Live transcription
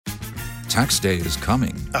Tax day is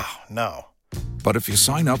coming. Oh, no. But if you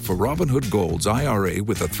sign up for Robinhood Gold's IRA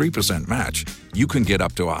with a 3% match, you can get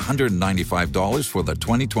up to $195 for the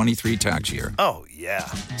 2023 tax year. Oh, yeah.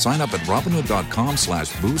 Sign up at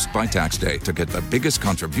Robinhood.com/boost by tax day to get the biggest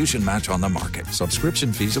contribution match on the market.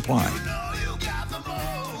 Subscription fees apply.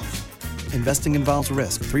 Investing involves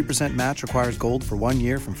risk. 3% match requires gold for 1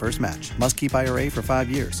 year from first match. Must keep IRA for 5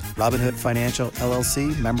 years. Robinhood Financial,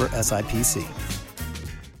 LLC, member SIPC.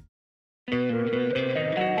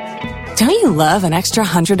 Don't you love an extra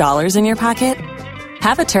 $100 in your pocket?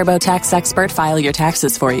 Have a TurboTax expert file your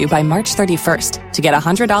taxes for you by March 31st to get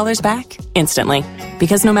 $100 back instantly.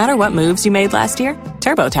 Because no matter what moves you made last year,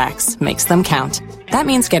 TurboTax makes them count. That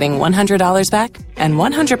means getting $100 back and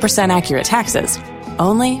 100% accurate taxes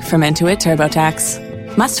only from Intuit TurboTax.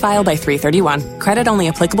 Must file by 3/31. Credit only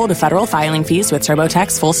applicable to federal filing fees with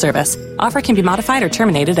TurboTax full service. Offer can be modified or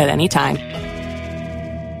terminated at any time.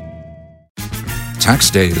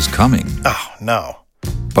 Tax day is coming. Oh, no.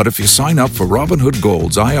 But if you sign up for Robinhood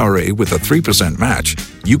Gold's IRA with a 3% match,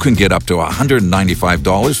 you can get up to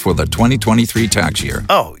 $195 for the 2023 tax year.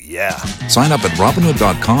 Oh, yeah. Sign up at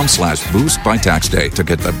Robinhood.com/boost by tax day to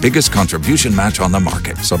get the biggest contribution match on the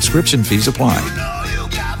market. Subscription fees apply.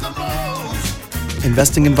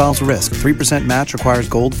 Investing involves risk. 3% match requires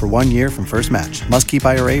gold for 1 year from first match. Must keep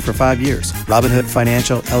IRA for 5 years. Robinhood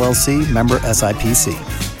Financial, LLC, member SIPC.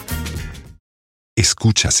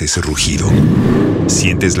 ¿Escuchas ese rugido?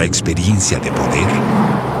 ¿Sientes la experiencia de poder?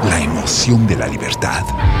 ¿La emoción de la libertad?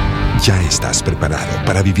 Ya estás preparado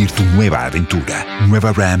para vivir tu nueva aventura.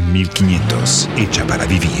 Nueva Ram 1500, hecha para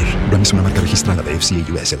vivir. Ram es una marca registrada de FCA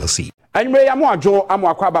US LLC. Anyway, amo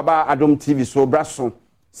akwa baba Adom TV so braso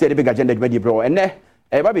se de big agenda de bro ene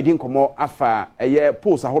ba be din komo afa eye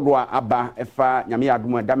post ahodo aba efa nyame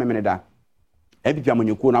adom da memene da ebibia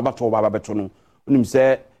manyuko na abato baba beto no unim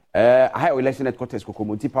se high election headquarters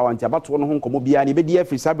kokomoti power nti abato no ho komo bia ne be di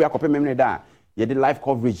afri sabu akopem memene da ye the live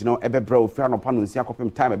coverage no ebe bro fra no pano nsi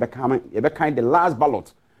akopem time ebe kind the last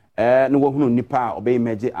ballot no wo hunu nipa obey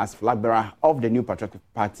emerge as flagbearer of the new patriotic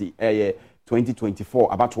party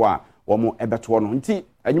 2024 abato a womo ebeto no nti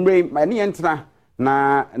anwumre mani entra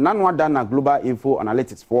na nanu ada na global info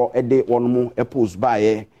analytics for ede wono mo post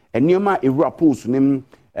bae enioma ewura post nim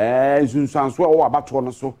nsunsanso o abato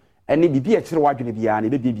no so ene bibi e kire wadwene bia na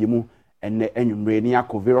bebie mu ene anwumre ni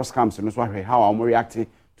akọ various camps no so ahwe how am react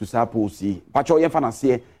to saposi pacho ye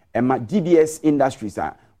fanase ema DBS Industries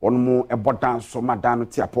a wono mo ebodan so madano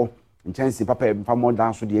tiapo nchansi papa mfamo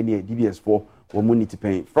dan so de ne DBS for wo mu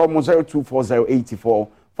nitipen from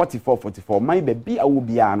 0240844444 my baby awu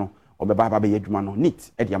bia no obeba baba ye adwuma no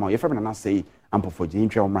neat e dia ma ye frem na say ampofo je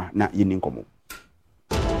ntwe omra na yini nkomo.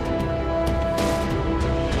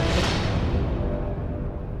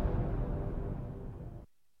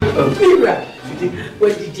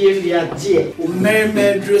 What did you hear, dear?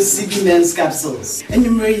 Merry CB Men's Capsules. And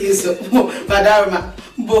you may use Madame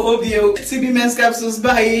Bohobio CB Men's Capsules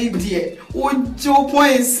by dear. What 2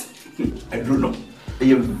 points? I don't know.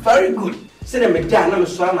 You're very good. Say me dan na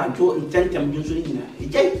so na to intentem dun so nyina.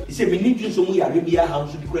 Ejai, say me need dun so mu Arabia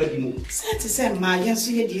house bi kura bi mu. Say to say ma yen so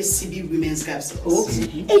ye de CB Women's Capsules.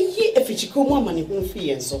 Okay. Eyi efichiko mu amane ho fi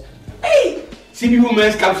yen so. Hey! CB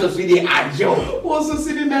Women's Capsules with the Ajo. Also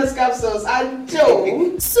CB Men's Capsules, Ajo.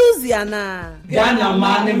 Suziana. Ghana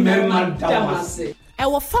man member Damase.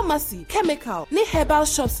 Our pharmacy, chemical, ni herbal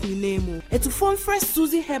shops ni name. Etu phone fresh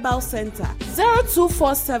Suzy Herbal Center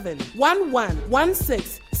 0247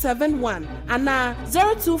 111671 and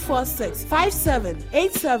 0246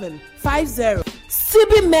 578750.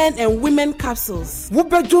 CB Men and Women Capsules.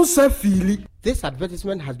 This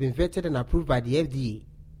advertisement has been vetted and approved by the FDA.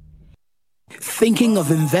 Thinking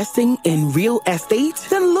of investing in real estate?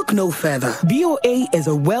 Then look no further. BOA is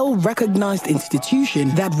a well-recognized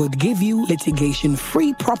institution that would give you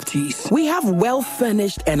litigation-free properties. We have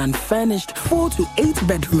well-furnished and unfurnished 4 to 8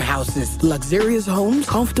 bedroom houses, luxurious homes,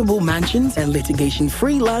 comfortable mansions, and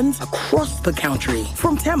litigation-free lands across the country.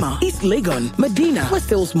 From Tema, East Legon, Medina, West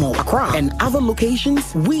Hillsmore, Accra, and other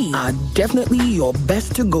locations, we are definitely your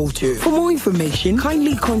best to go to. For more information,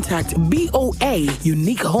 kindly contact BOA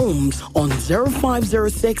Unique Homes on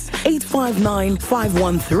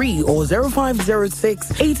 0506-859-513 or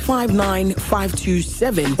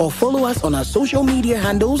 0506-859-527 or follow us on our social media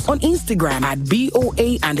handles on Instagram at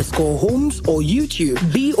BOA_homes or YouTube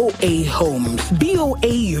BOA Homes. BOA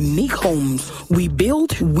Unique Homes. We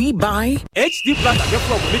build, we buy. HD Plus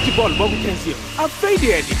from Little Ball Bobu Kensi. A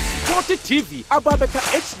faded 40 TV. Ababeka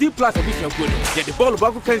HD Plus a bit good. Get the ball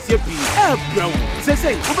Bobu Kensi be brown.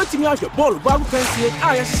 Say, over to me out your ball Bobu Kensi.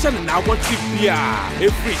 I am now want to be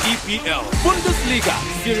every EPL, Bundesliga,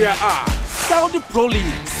 Serie A, Saudi Pro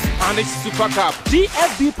League, Spanish Super Cup,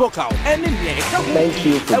 DFB Pokal, and in the Thank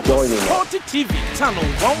you for joining us. Sporty TV, channel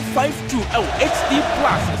 152 HD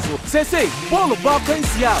Plus. So, say, Ball of Balkans,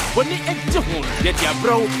 when they enter home, get your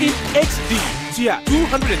bro in HD.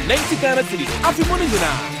 290 Ghana cities. After money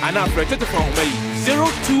now, and I'm protected from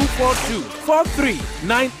 0242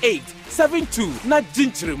 4398 72. Not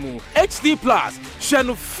Jinchrimu HD Plus.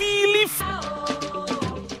 Shanu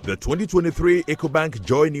The 2023 EcoBank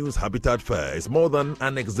Joy News Habitat Fair is more than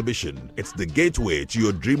an exhibition. It's the gateway to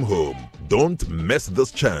your dream home. Don't miss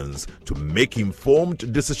this chance to make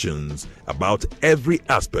informed decisions about every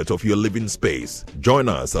aspect of your living space. Join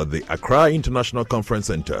us at the Accra International Conference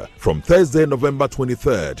Center from Thursday, November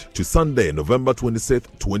 23rd to Sunday, November 26th,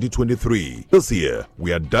 2023. This year,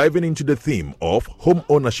 we are diving into the theme of home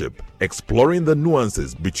ownership, exploring the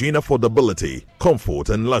nuances between affordability, comfort,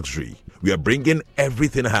 and luxury. We are bringing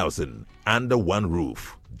everything housing under one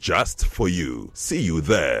roof, just for you. See you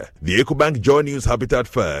there. The EcoBank Joy News Habitat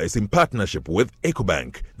Fair is in partnership with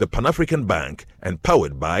EcoBank, the Pan-African Bank, and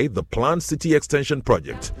powered by the Planned City Extension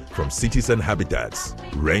Project from Cities and Habitats.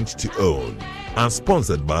 Rent to own. And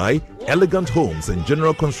sponsored by Elegant Homes and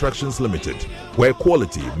General Constructions Limited, where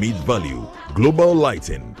quality meets value. Global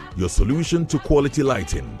Lighting, your solution to quality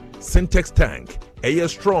lighting. Syntex Tank, Air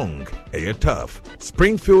Strong, Air Tough.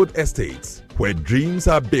 Springfield Estates, where dreams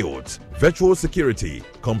are built. Virtual Security,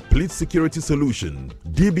 complete security solution.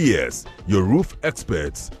 DBS, your roof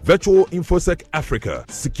experts. Virtual Infosec Africa,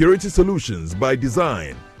 security solutions by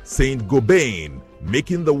design. Saint Gobain,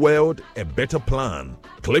 making the world a better plan.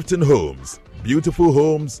 Clifton Homes, beautiful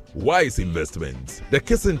homes, wise investments. The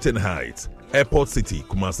Kissington Heights, Airport City,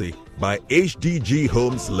 Kumasi, by HDG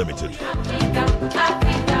Homes Limited.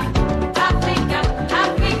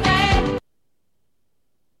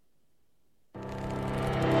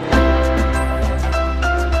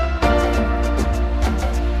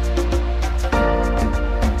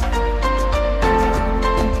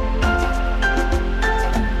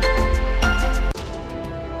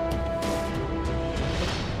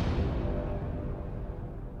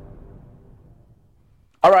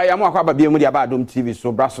 Alright, I'm going to be about Adom TV,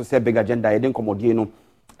 so Brasso said big agenda, I didn't come no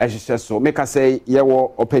as you said so. Make us say, yeah,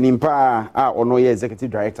 opening pa, or no,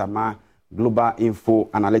 executive director, ma Global Info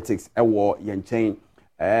Analytics, yen chain.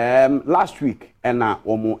 Last week, and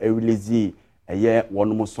omo a release a year,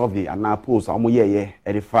 one more survey, and now post,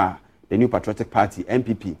 edify the new Patriotic Party,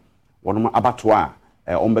 MPP, one more abattoir,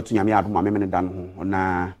 Ombetu Yami Aduma, Memedan,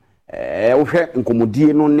 na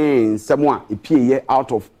Nkomodi no name, someone, a PA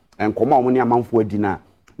out of and come on, a month for dinner.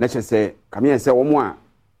 Let's just say, come here and say, Omwa,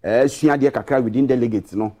 Shia de Kakra within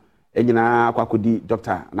delegates, no, and Kwakudi,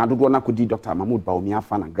 Doctor, and I don't want to Dr. Mahmoud Bawumia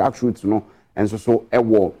fan and grassroots, no, and so a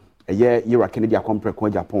war, a year, Kennedy, a compre,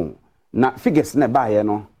 Japan. Now, figures nearby,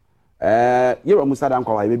 no, you're a Musadan,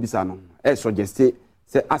 I maybe son, suggest say,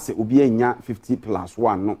 as it will be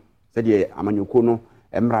 50+1, no, said ye, Amanukono,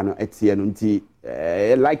 Emrano, Etienne,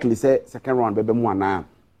 likely say, second round, baby, one.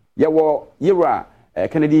 You're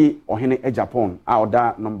Kennedy or Henry Japan are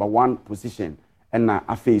that number 1 position and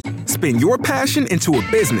a face. Spin your passion into a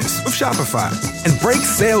business with Shopify and break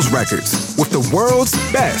sales records with the world's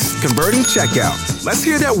best converting checkout. Let's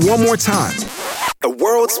hear that one more time. The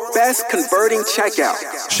world's best converting checkout.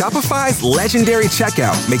 Shopify's legendary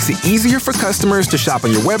checkout makes it easier for customers to shop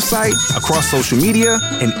on your website, across social media,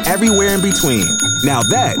 and everywhere in between. Now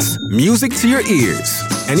that's music to your ears.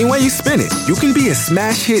 Any way you spin it, you can be a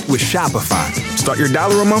smash hit with Shopify. Start your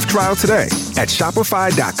 $1 a month trial today at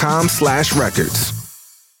shopify.com/records.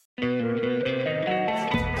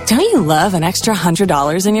 Don't you love an extra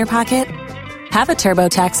 $100 in your pocket? Have a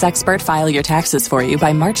TurboTax expert file your taxes for you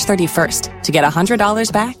by March 31st to get $100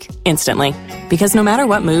 back instantly. Because no matter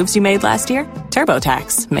what moves you made last year,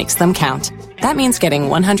 TurboTax makes them count. That means getting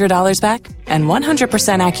 $100 back and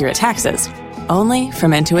 100% accurate taxes only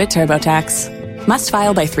from Intuit TurboTax. Must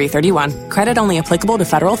file by 3/31. Credit only applicable to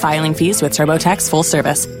federal filing fees with TurboTax full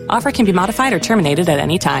service. Offer can be modified or terminated at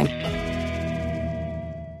any time.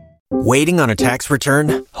 Waiting on a tax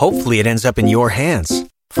return? Hopefully it ends up in your hands.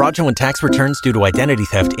 Fraudulent tax returns due to identity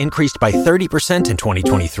theft increased by 30% in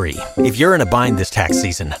 2023. If you're in a bind this tax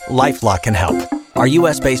season, LifeLock can help. Our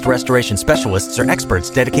U.S.-based restoration specialists are experts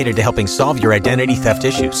dedicated to helping solve your identity theft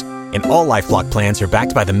issues. And all LifeLock plans are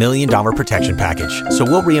backed by the $1 Million Protection Package. So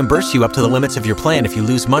we'll reimburse you up to the limits of your plan if you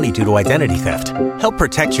lose money due to identity theft. Help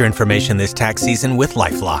protect your information this tax season with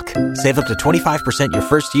LifeLock. Save up to 25% your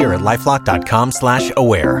first year at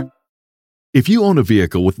LifeLock.com/aware. If you own a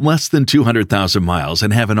vehicle with less than 200,000 miles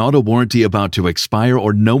and have an auto warranty about to expire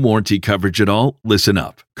or no warranty coverage at all, listen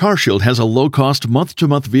up. CarShield has a low-cost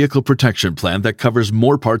month-to-month vehicle protection plan that covers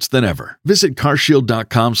more parts than ever. Visit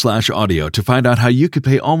carshield.com/audio to find out how you could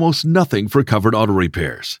pay almost nothing for covered auto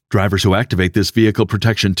repairs. Drivers who activate this vehicle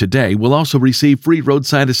protection today will also receive free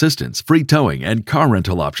roadside assistance, free towing, and car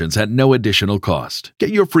rental options at no additional cost. Get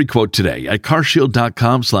your free quote today at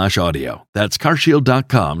carshield.com/audio. That's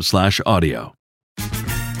carshield.com/audio.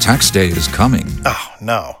 Tax day is coming. Oh,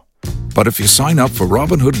 no. But if you sign up for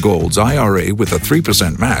Robinhood Gold's IRA with a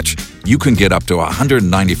 3% match, you can get up to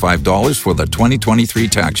 $195 for the 2023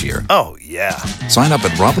 tax year. Oh, yeah. Sign up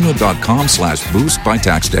at Robinhood.com/boost by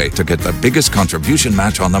tax day to get the biggest contribution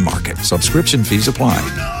match on the market. Subscription fees apply.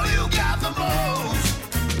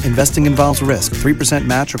 Investing involves risk. 3%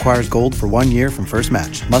 match requires gold for 1 year from first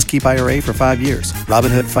match. Must keep IRA for 5 years.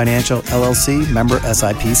 Robinhood Financial, LLC, member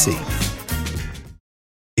SIPC.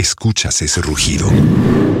 ¿Escuchas ese rugido?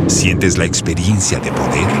 ¿Sientes la experiencia de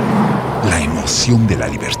poder? ¿La emoción de la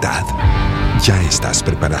libertad? Ya estás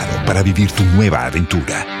preparado para vivir tu nueva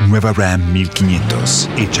aventura. Nueva Ram 1500,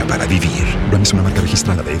 hecha para vivir. Ram es una marca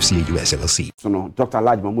registrada de FCA US LLC. So no, Dr.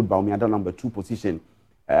 Laj Mahmoud Bawumia at number 2 position.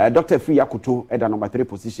 Dr. Free Yakuto at number 3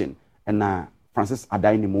 position. And Francis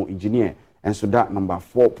Adainimo, engineer. And so that number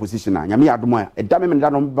 4 position. Nyami Adumoya, a diamond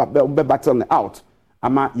that number battle out.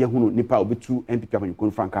 Ama yehunu nipa obitu MPP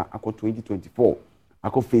Amanyukun Franka ako 2024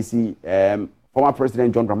 ako face former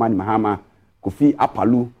President John Dramani Mahama Kofi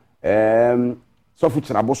Apalu Sofu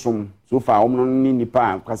Chirabosom so far omno ni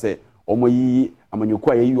nipa kwase omo yi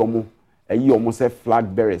Amanyukwa yi omo say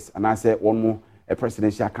flagbearers and I say one more a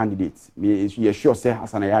presidential candidate me you sure say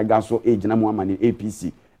Hassan Ayaga so age na mu amani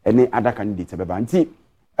APC any other candidate beba nti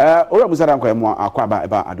ora musara nkwa mo akwaba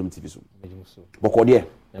eba Adom TV so bokode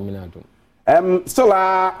amina Adom. Still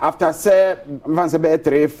after say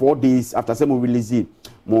 3-4 days after say we release it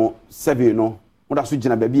mo 7 no mo da so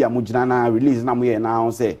gina baby mo gina na release na mo ye na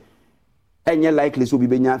say enye likely so bi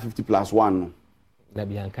benya 50+1 no da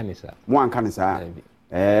bi anka ni sa mo anka ni sa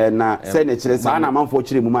na say na kire sa na manfo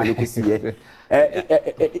kire mu ma ne kwesiye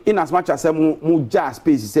in as much as mo ja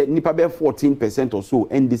space say nipa be 14% or so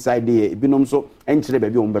and decide there binom so enchire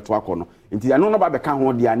baby o mbeto akono nti ano no ba be ka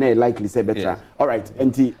ho dia na likely say better all right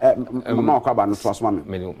nti mama akaba no so asoma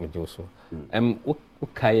me so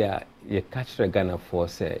ukaya ye catch Ghana for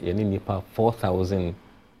say ye nipa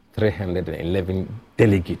 4,311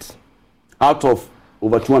 delegates out of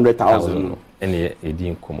over 200,000 and ye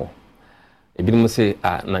din komo ebinom say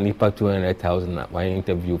na nipa 200,000 na why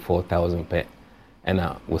interview 4,000 per and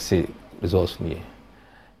we say results near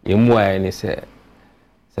ye mo any say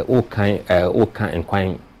o kan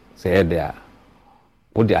enquire say there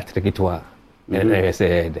what the attribute to and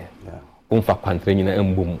say there umfa country nyina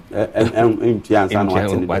embum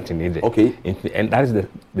okay and that is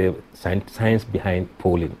the science behind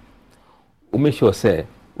polling we make sure say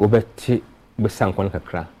we beti be sankwan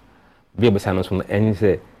kakra be sanon so en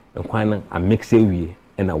say enkwan a mix we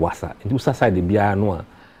and a wasa and usa side bia no a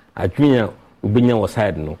adwenya ubenya was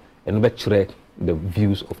side no and be chere the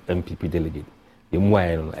views of MPP delegate the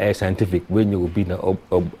more scientific when you will be na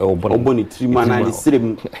oboni trimana and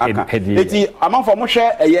sirem aka eti amanfo mo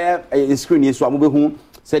hwe screen so amobehu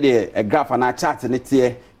said a graph and a chart ne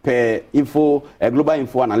tie per info global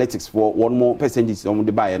info analytics for one more percentage on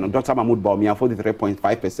the buy no Dr. Mahmoud Bawumia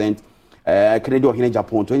 43.5%, Kennedy Ohene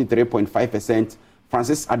Japan 23.5%,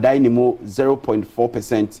 Francis Adainimo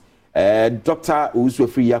 0.4%, Dr. Usu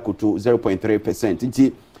Free Yakuto 0.3%.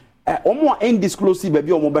 Nti omo indisclosive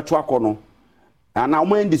baby omo beto akono and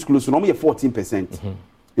omo indisclosive omo 14%.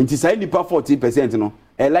 Nti say nipa 14% no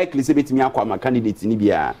likely say betimi akwa ma candidate ni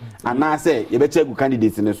bia and na say ye beto egu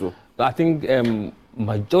candidate ne so. I think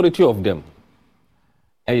majority of them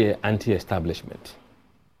are anti-establishment.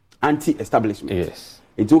 Anti-establishment. Yes.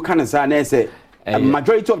 It will kind of say a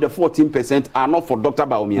majority of the 14% are not for Dr.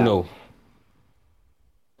 Bawumia.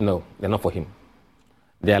 No, they're not for him.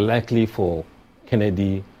 They are likely for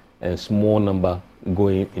Kennedy and small number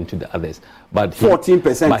going into the others. But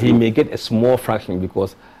 14%. But he may get a small fraction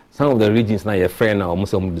because some of the regions now, your friend now,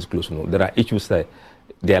 almost disclosed. No, there are issues that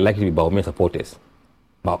they are likely to be Bawumia supporters,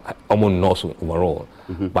 but almost overall.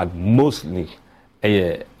 But mostly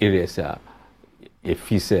areas if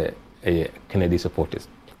he's Kennedy supporters.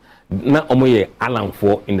 Now, Alan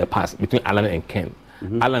for in the past between Alan and Ken.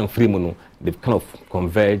 Alan Freeman, they've kind of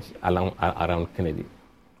converged around Kennedy.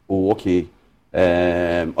 Oh, okay.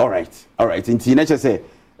 All right. Inti nature say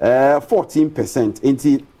 14%.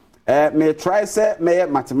 Inti may try say may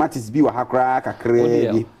mathematics be wa hakra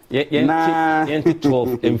kakre. Na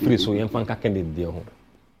 12 free so yen fanka Kennedy.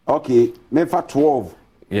 Okay, me for 12.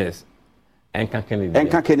 Yes.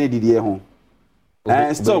 Enka Kennedy die ho.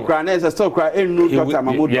 Still cry, still cry. No Dr.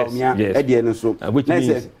 Mahmoud Bawumia, so. Which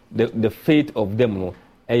means the fate of them no.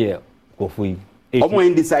 Kofi.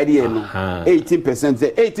 Omo decide here no.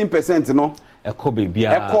 18% no. Eko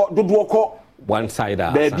bebia. Eko dodo ko one side.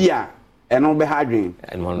 Bebia. Eno be hardwin.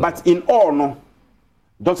 But in all no,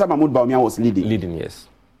 Dr. Mahmoud Bawumia was leading. Leading, yes.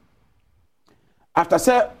 After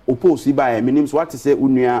say oppose by minims what to say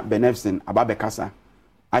unua Benefson ababekasa.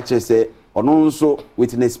 Actually say ono nso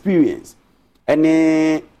with an experience.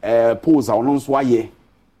 Any pose ono nso aye.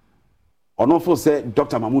 Ono for say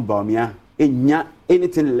Dr. Mahmoud Bawumia enya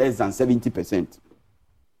anything less than 70%.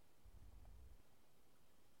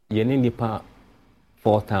 Yeni nipa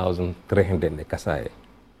 4,300 ne kasaye.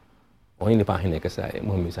 Oni nipa hine kasaye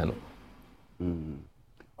mo misano.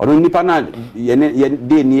 Ono nipa na yene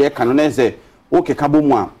de ni e kanone say okay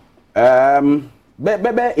kabomu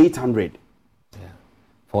be 800. Yeah.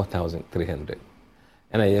 4,300.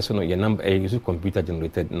 And I also know your number I use computer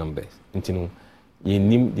generated numbers. Intino you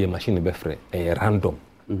name the machine be free random.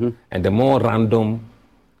 And the more random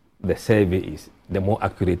the survey is, the more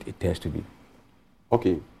accurate it tends to be.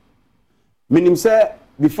 Okay. Meaning say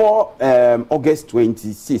before August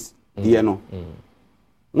 26th, you know.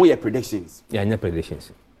 More predictions. Yeah,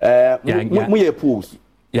 predictions. More polls.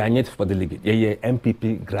 Yeah, not for the league. Yeah,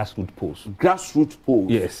 MPP grassroots polls. Grassroots polls.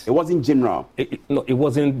 Yes. It wasn't general. No, it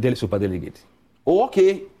wasn't the super delegate. Oh,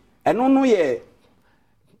 okay. I don't know yet.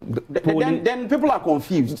 Then people are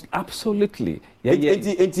confused. Absolutely.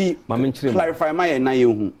 Clarify my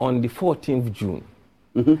on the 14th June,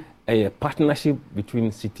 a partnership between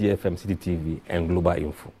CTFM, CTTV, and Global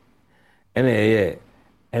Info, and a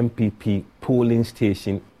MPP polling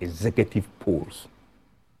station executive polls.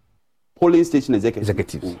 Polling station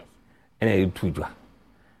executives. And a two.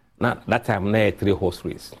 Now that time, I 3-horse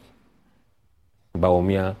race.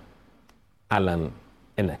 Bawumia, Alan,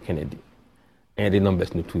 and Kennedy. And the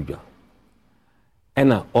numbers no two.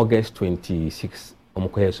 And August 26, I'm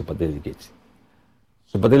going super delegate.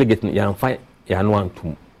 Super delegate,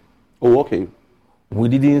 oh, okay. We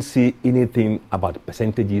didn't see anything about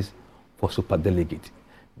percentages for super delegate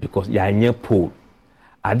because you're poll.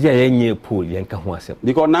 Because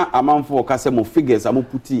now amount for Kasemo figures, I'm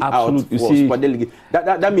putting out for super delegate.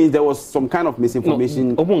 That means there was some kind of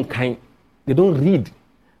misinformation. No, they don't read.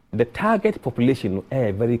 The target population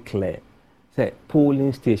is very clear. Say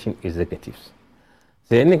polling station executives.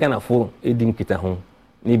 Say any kind of phone, edim kita home,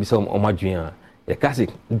 maybe some omajuya, a classic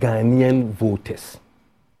Ghanaian voters.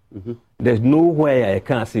 There's nowhere I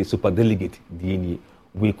can say super delegate DNA.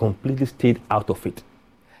 We completely stayed out of it.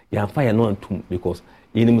 You fire no one because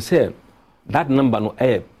in himself that number no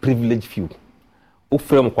a privileged few.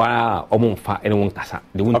 Ufrem kwa omonfa anyone tasa.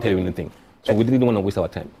 They won't tell you anything. So we didn't want to waste our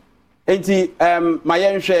time. Enti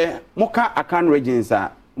my share Moka Akan regions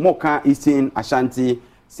are Moka Eastern, Ashanti,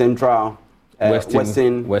 Central,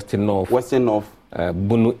 Western North,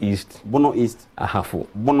 Bono East, Ahafo.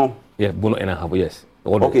 Bono. Yeah, Bono and Ahafo, yes.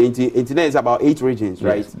 Okay, Enti there is about 8 regions,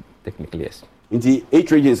 right? Yes, technically, yes. Enti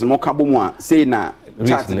 8 regions Moka Bomwa say na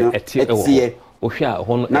chat now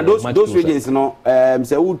those regions no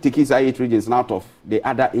say who take 8 regions out of the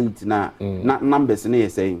other 8 na numbers na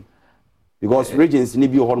saying. Because regions need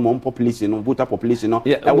to be hormone population, voter population.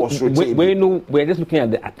 Yeah, we're just looking at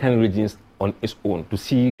the Akan regions on its own to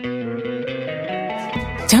see.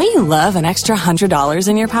 Don't you love an extra $100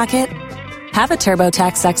 in your pocket? Have a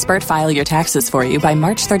TurboTax expert file your taxes for you by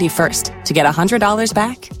March 31st to get $100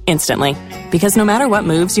 back instantly. Because no matter what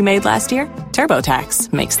moves you made last year,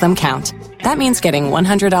 TurboTax makes them count. That means getting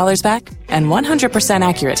 $100 back and 100%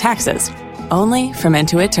 accurate taxes only from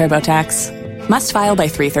Intuit TurboTax. Must file by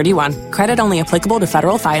 3/31. Credit only applicable to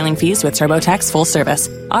federal filing fees with TurboTax full service.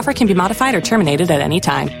 Offer can be modified or terminated at any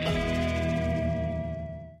time.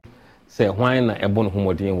 Say why na ebon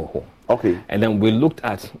humodin wo. Okay. And then we looked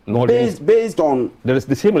at based on there is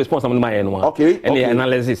the same response on my one. Okay. And the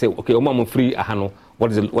analysis say okay, omo free ahano.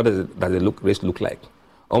 What does it race look like?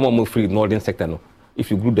 Omo free northern sector no.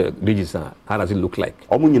 If you group the regions, how does it look like?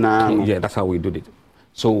 Yeah, that's how we did it.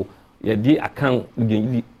 So yeah, the account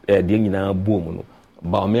the boom no.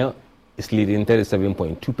 Bawumia is leading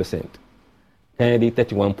 37.2%. Kennedy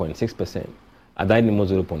 31.6%. Adainimo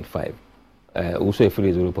 0.5. Also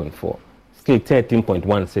free 0.4. Still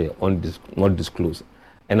 13.1 say not disclosed.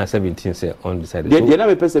 And 17 say undecided. You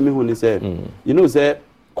know, person me who say, you know, say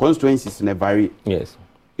constituencies in a vary. Yes.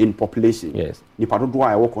 In population. Yes. You part do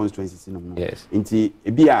I work constituencies in. Yes. Inti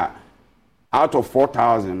ebia out of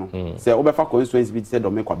 4,000 say obefa constituency bi say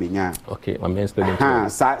do me kwabenya okay my main student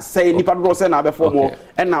say nipa do say na obefa mo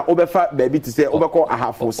and na obefa baby to say obeko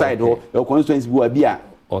ahafo side ho your constituency bi bia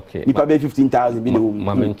okay nipa be 15,000 bi no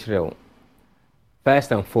my main chire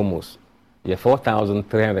first and foremost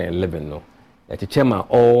 4,311 no the chairman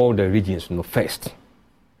all the regions no first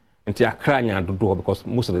until Accra nya do because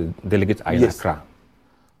most of the delegates are in Accra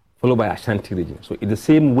followed by Ashanti region so it's the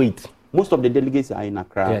same weight most of the delegates are in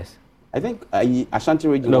Accra yes I think Ashanti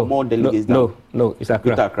region more delegates no it's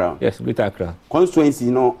Accra. Accra. Yes, Greater Accra.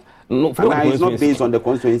 Constituency, no, it's not based on the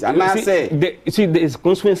constituency. And I say, there is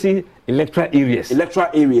constituency electoral areas. Electoral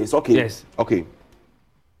areas, okay. Yes. Okay.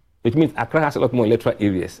 Which means Accra has a lot more electoral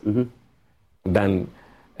areas than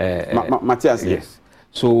Matthias. Yes.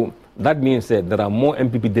 So that means that there are more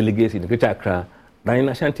MPP delegates in Greater Accra than in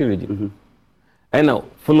Ashanti region. And now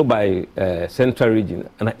followed by Central region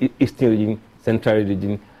and Eastern region, Central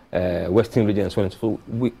region. Western region and so on. So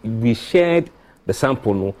we shared the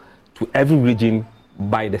sample to every region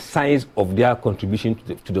by the size of their contribution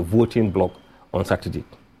to the voting block on Saturday.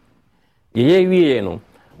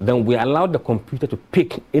 Then we allowed the computer to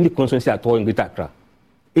pick any constituency at all in Greater Accra.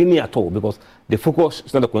 Any at all, because the focus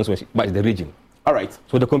is not the constituency, but it's the region. All right.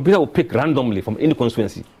 So the computer will pick randomly from any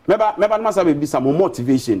constituency. Maybe must be some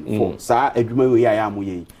motivation for Sir Edwin we are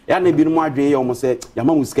muye. Ya ne bi no adwe almost say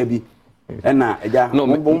yama muska bi. Yes,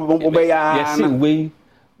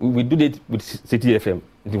 we do it with City FM.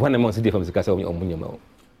 The one among City FM is Casa Omunyama.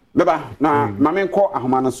 Meba na mamenko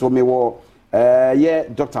ahomana so me wo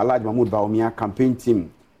Dr. Alhaji Mahmood Bawumia campaign team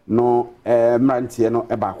no mrantie no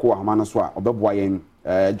e ba ko ahomana so a obeboa yen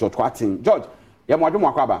George Kwatin. George, ya mo adwo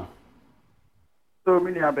akwa so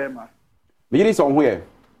mini abema. Me yiri so ho ye.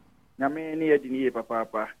 Nyame ne yedi ni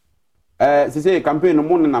papa. Say campaign no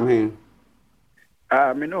mo nam he.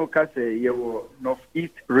 Me no kase yewo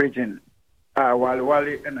Northeast region.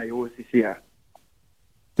 Wale and I was here.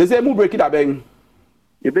 They say mu break it abeng.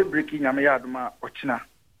 You be breaking yama yaduma ochina.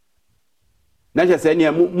 Na je say ne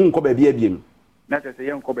mu nko ba bia biem. Na je say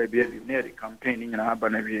nko ba bia biem near the campaign in aba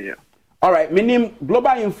na bia. All right, minim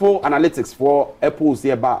global info analytics for Apple's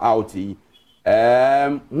here ba out.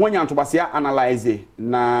 Mo nya to basia analyze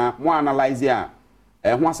na mo analyze a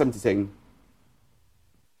ho asem tiseng.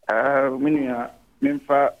 Minia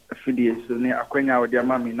memfa fidie so ne akwanya odi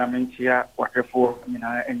ama me na menchia wahwefo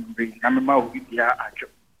nyina enbri na mema obi bia adwo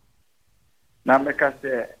na meka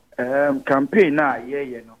se campaign na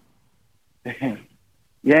ye no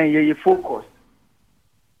ye focus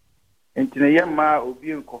entine ye ma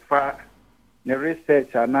obi nkofa ne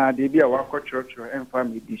research na de bia wakọchọchọ emfa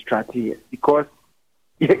me distract here because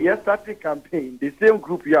ye started campaign the same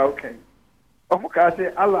group you are okay omuka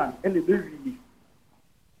say Alan and the really.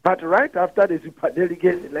 But right after the super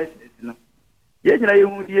delegate elections, you know,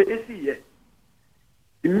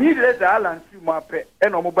 immediately Alan Sumape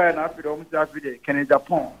and mobile Africa, Kenya,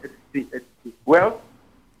 Japan, well,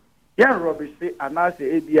 young Robbie say, and I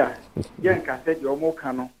say, ABI, young Cassette, your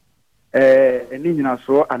Mokano, and Indian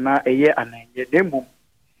so, and now a year and a year, demo.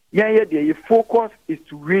 The focus is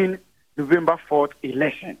to win November 4th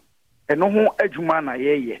election. And no more Ejumana,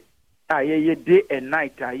 ye, day and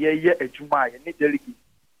night, ye, Ejuma, and delegate.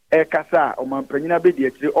 Kasa o mampanyina be de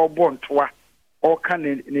akire obon toa o ka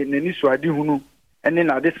ne niso ade hunu ene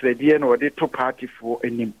na de srede na o de to party for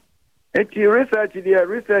anim enti research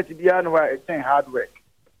dia no it's hard work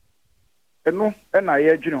eno na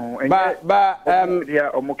ye adwene ho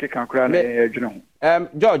dia o moke kankra na ye adwene ho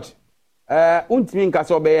George untimi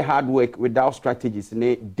nkasa obey hard work without strategies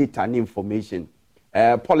ne data and information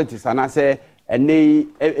politics and I say ene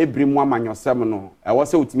every amanyosem no we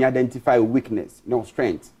say utimi identify weakness no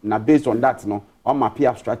strength na based on that no on map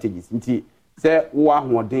up strategies nti say wo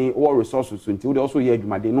ahoden wo resources nti we also ye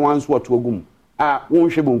adwumade no anso to agum wo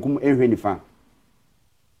nhwe bonkum ehwe nifa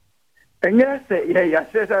enye say ya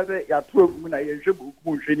say ya to agum na ye hwe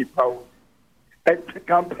bonkum nhwe nifa o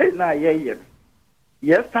campaign na ye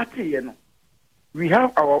start ye no we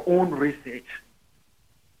have our own research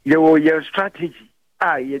your strategy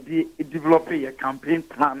you develop a campaign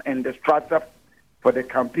plan and the structure for the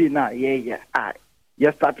campaign now. You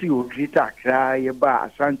start to Greater Accra, you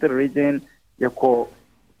Ashanti region, you call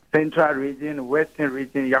Central region, Western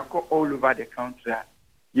region, you call all over the country.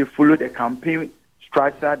 You follow the campaign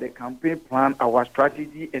structure, the campaign plan, our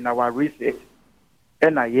strategy, and our research.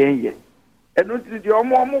 And and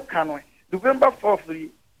the can November 4th,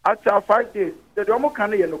 after 5 days, the Domo can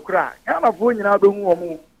no cry. Kind of when you know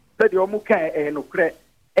the the omuka no cre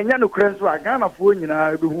enya no cre so agana fo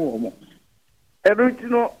nyina be hu omo everything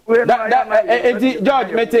no we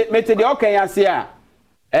George mete de okay ase a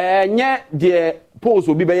nye de polls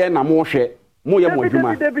obi be ye na mo hwe mo ye mo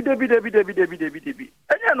adwuma Debi.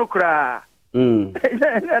 Enya no kra.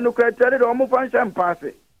 Enya no kra tell do mo function pass.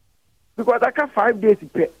 Because I can 5 days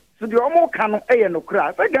pay. So the omo kan no no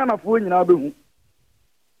kra. Say Ghana fo nyina be hu.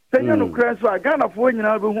 Say no kra so Ghana fo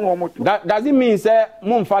nyina be hu omo to. Does it mean say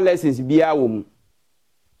mo mfa lessons bia wo mu?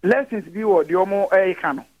 Lessons bi wo the omo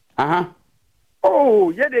kan no. Aha.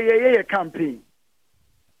 Oh, ye campaign.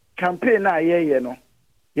 Campaign na ye no.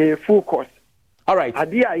 Ye focus. All right.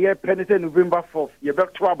 Adia ye penite November 4th. Ye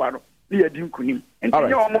back to abano. Ye dim kunim. And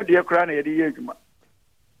you omo de kra na ye de adwuma.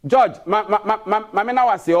 George, ma me na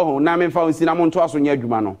wase ho na me mfa onsi na mo nto aso nya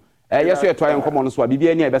adwuma no. Yeso ye to ayen komo no so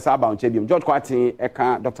bibia ni e besa ba onche biom. George Kwati e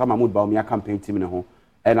ka Dr. Mahmoud Bawumia campaign team ne ho.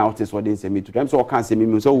 And out is what they say me to them. So I can't say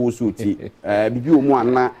me so who suit bibi omo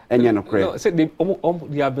ana enye no kre. No, say they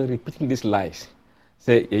have been repeating these lies.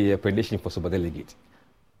 Say a prediction for super delegate.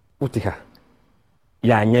 Utika.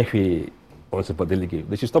 Ya nyehwe on super delegate.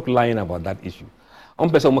 They should stop lying about that issue.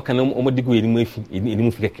 Person mo kan omo digu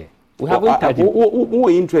enimu fikeke. We haven't touched it. Who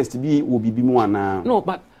interest be will be more now. No,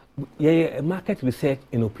 but yeah, market research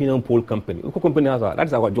and opinion poll company. Company has that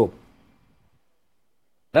is our job.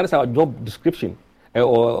 That is our job description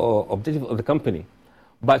or objective of the company.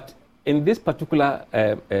 But in this particular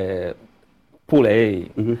poll,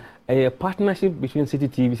 a partnership between City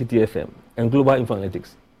TV, City FM, and Global Info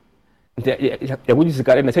Analytics.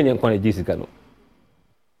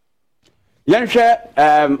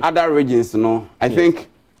 Other regions, no. I think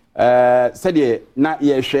said na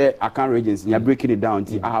ye share account regions. You are breaking it down.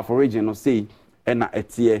 I have a region no say and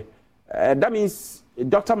that means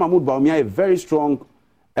Dr. Mahmoud Bawumia is very strong.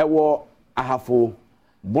 I have a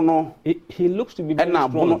Bono. He looks to be very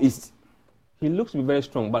strong. Bono is. He looks to be very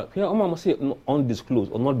strong, but here I must say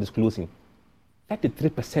undisclosed or not disclosing.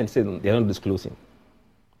 33% say they are not disclosing,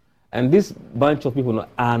 and this bunch of people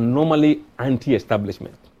are normally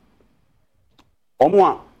anti-establishment.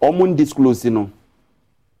 Omun disclosing.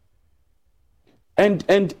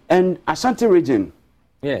 And Ashanti region.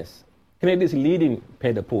 Yes. Kennedy is leading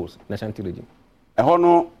per the polls in Ashanti region.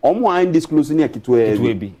 Omu disclosing it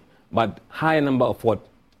will be. But high number of what?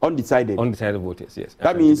 Undecided voters, yes.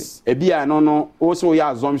 That means Ebia no also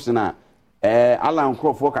ya assumption Alan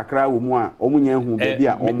Crawford kakra wo mu a omu nya hu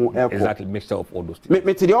bia omu eko. Exactly, mixture of all those things.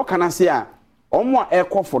 Me tell you can I say omu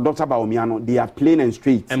eko for Dr. Bawumia no they are plain and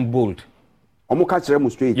straight and bold. Omu ka kire mu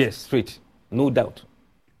straight. Yes, straight. No doubt.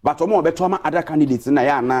 But omu obeto ama other candidates na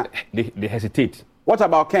ya na they hesitate. What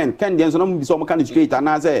about Ken? Ken Denzo no be so omu kind straight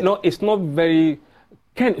and say no, it's not very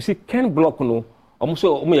Ken block no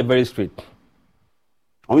omu very straight.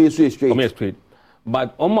 Straight. Straight.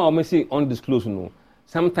 But omu say undisclosed no.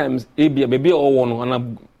 Sometimes baby or one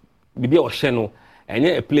and baby or channel and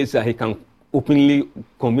a place that he can openly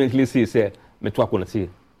conveniently say metwa kona say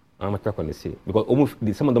I'm metwa kona say because almost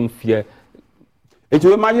some of them fear it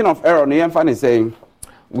will margin of error no yan fan saying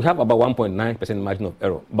we have about 1.9% margin of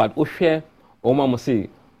error but o share omu say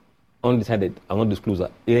undecided and not disclosure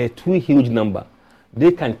a too huge number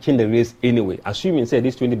they can change the race anyway assuming say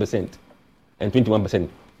this 20% and 21%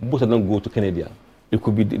 both of them go to Canada. It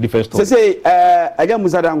could be different story. Say again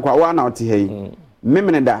Musa Dankwa one out here.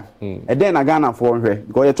 Memeneda. And then Ghana for her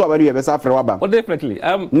because you talk about you be suffer waba. Oh definitely.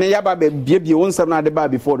 Ne yaba be on some na deba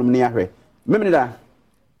before them near her. Memeneda.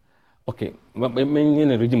 Okay,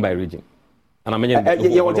 men region by region. And I mean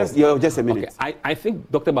just a minute. Okay. I think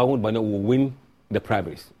Dr. Mahmoud Bawumia will win the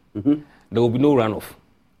primaries. There will be no runoff.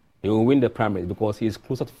 He will win the primaries because he is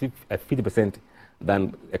closer to 50%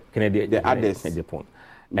 than Canadian. The others. Japan.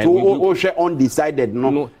 So share undecided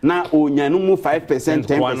no na onyanumu 5%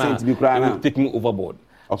 10% be cry take me overboard.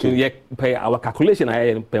 Okay. So yeah, per our calculation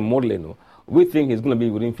per modeling we think it's going to be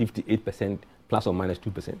within 58% plus or minus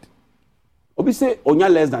 2%. Obi say onya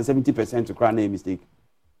less than 70% to cry na mistake.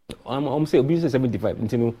 I'm say obi say 75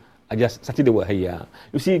 until I just Saturday were here.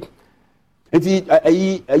 You see they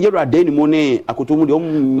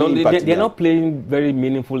are not playing very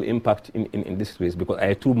meaningful impact in this race because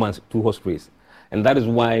I 2 months 2 horse race. And that is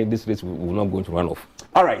why this race will not going to run off.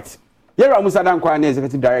 All right. Here are Musa Dankwa,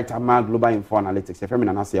 Executive Director, Global Info Analytics.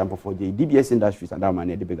 Femina Nasi Ampo for the DBS Industries and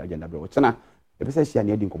Damani, the big agenda. Bro, Chana, the person she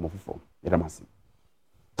needing come off for. Yeramasi.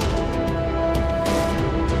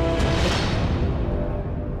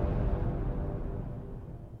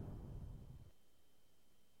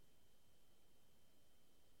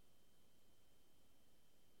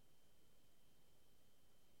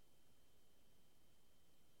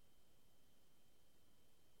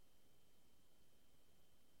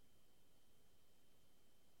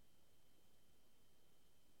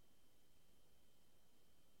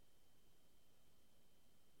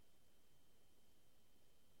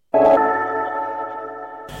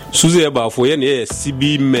 Susie about for any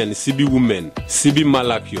CB men, CB women, CB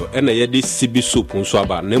malakio, and a yedi CB soap on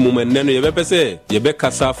swaba. Nemumen neno ye say, ye be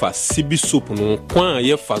casafa, CB soap no, quan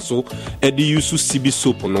ye faso, edi yusu CB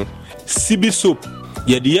soap no. CB soap,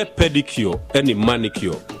 ye de pedicure, any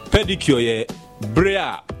manicure. Pedicure ye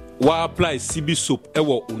brea, wa apply CB soap,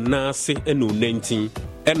 ewo unase and unentin.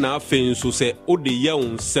 And now fin so say, o de ye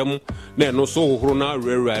unsem, ne no so rona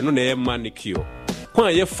rera, no ne manicure. Kwa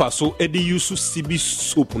ye faso edi yusu CB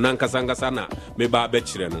soap nankasangasa na meba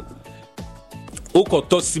abechire no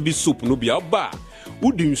okoto CB soap no bia oba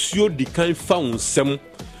udi nsuo di kan fa onsem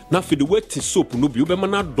na fe de wet soap no bia obema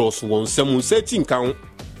na dos wonsem nsa tinka ho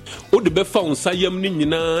odi be fa onsa yam ni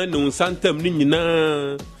nyina na onsa ntam ni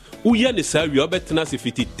nyina uye ne sa wi obetena se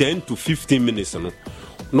fiti 10 to 15 minutes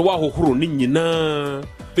no wa hohoro ni nyina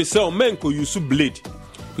pese o menko use blade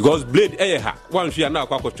because blade ha one hwe na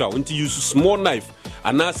akwakotwa unti use small knife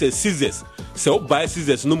and now say scissors. So buy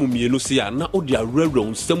scissors no mumienu se ya na odi awrawra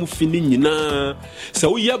nsam fini nyina.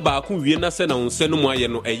 So ye ba ko wie na se na onse no mu aye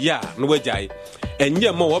no eya no wagyae.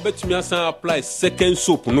 Enye ma wo betumi asan apply second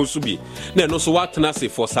soap no so bi. Na no so watena se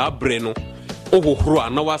for sa bre no. Ohohoro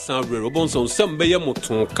ana wasan awrawra bonso nsam be ye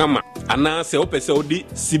moton kama. Ana se opese odi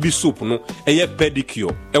CB soap no eye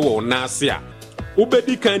pedicure e wo na ase a.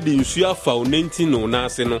 Obedi kan di nsu afa o 19 no na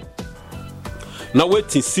ase no. Na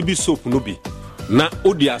wetin CB soap no bi. Na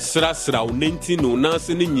odi asra o 19 no na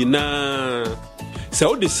se ni nyina se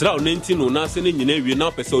odi sra o 19 no na se ni nyina wie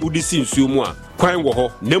na pese odi si nsuo mu a kwan wo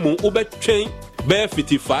ho nemu obetwen be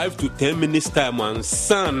 55 to 10 minutes time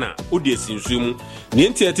ansana odi si nsuo mu ne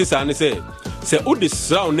enti sa ne se odi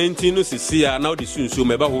sra o 19 no sisi a na odi si nsuo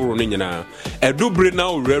mu e ba horo no nyina edubre na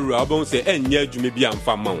owura abon se enye adwuma bi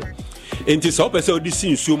amfa ma wo enti so pese odi si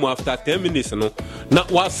nsuo mu after 10 minutes no na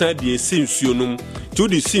wasan de si nsuo no to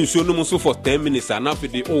the scene so no so for 10 minutes and after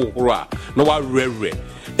the hora no wa rere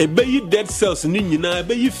ebeyi dead cells ni nyina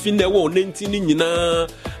ebeyi fine wo 19 ni nyina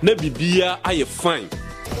na bibia aye fine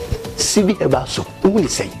CB about so we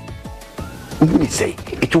say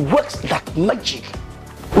it works like magic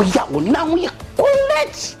we are now we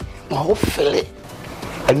collect my feel it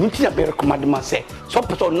and you think I recommend man say so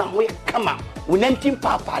person now we come out we 19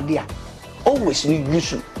 papa there always need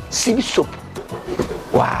use CB soap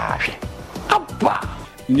wow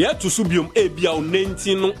Nia to subium ebia o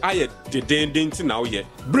 19 no aye dedendenti na oye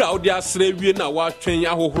bra o de asra wie na wa twen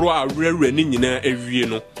ahohoro a rere ni nyina awie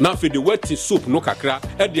no na fe de wet soap no kakra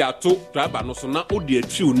e de ato traba no so na o de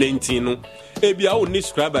atwi o 19 no ebia o ni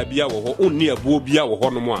scrubber bia wo ho onni abo bia wo ho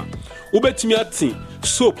no mo a obetimi ati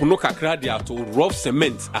soap no kakra de ato rough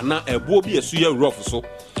cement ana abo bia so ye rough so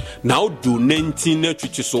na o do 19 na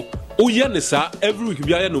twitwi so oye ne sa every week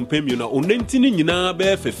bia ye no mpamio na o 19 nyina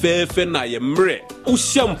be fefefe na ye mre o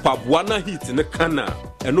shampaboa na heat ne kana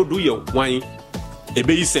eno do ye wan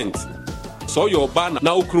ebe cent so your ban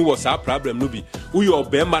na okru was a problem no bi wo your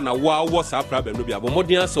bema na wa was a problem no bi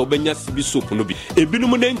abomodin asa obenya CB soap no bi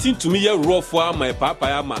ebinum 19 to me ye rough ama papa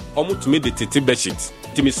ya ma omo to me de tete bedsheet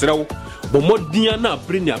timi srew bomodin na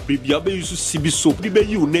bring ya bibia be use CB soap be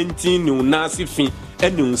yi 19 no na asifin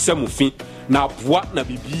ene unsam fin na boa na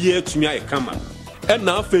bibia tumi aye kama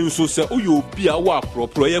na afen so se uyo obi a wa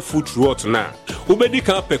propro ye foot rot na obedi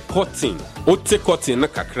kan pe cotton o te cotton na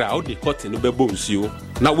kakra o de cotton be bo nsuo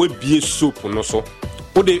na we bie soap no so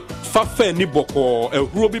o de fafa ni boko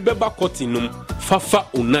ehuro bi beba cotton num fafa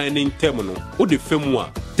onan ni ntem no o de femu a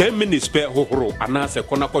 10 minutes per hohoro ana se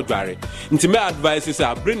kona kodware nti me advice say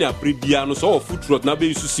abrini abrebia no so foot rot na be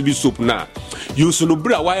use CB soap na use no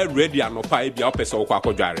bra wa ready anopa e bia o pese o kwa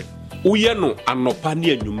kodware uye no anopa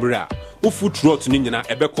ne anwumre a o foot rot ni nyina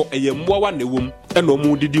ebeko eyemmoa wa na ewom e no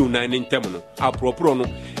mu didi unan ni ntem no apropro no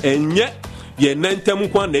enye ye nantem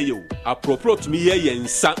kwa na ye o apropro to me ye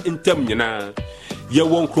nsa ntem nyina ye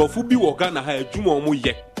won krofu bi wo ga na ha adwuma omo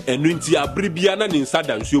ye enu nti abrebia na ni nsa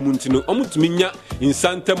da nsuo mu ntino omutumi nya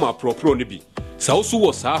nsa ntem apropro no bi sa wo so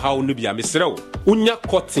wo sa ha wo no bi amesrew unya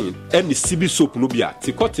cotton eni CB soap no bi a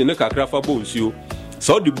ti cotton ne kakra fa bo nsuo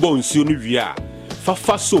sa wo di bo nsuo no wi a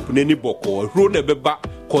fafa soap ne ni boko hro na beba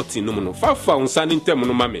cotton no no fafa unsa ni ntem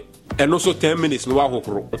no mame eno so 10 minutes no wa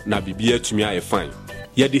hohoro na bibia tumi aye fine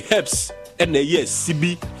ye the herbs ena ye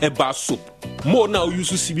CB eba soap mo na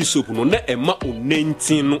use CB soap no na ema o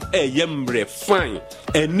 19 no ye mbre fine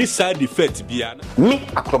any side effect bia me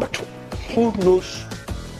akrobato who knows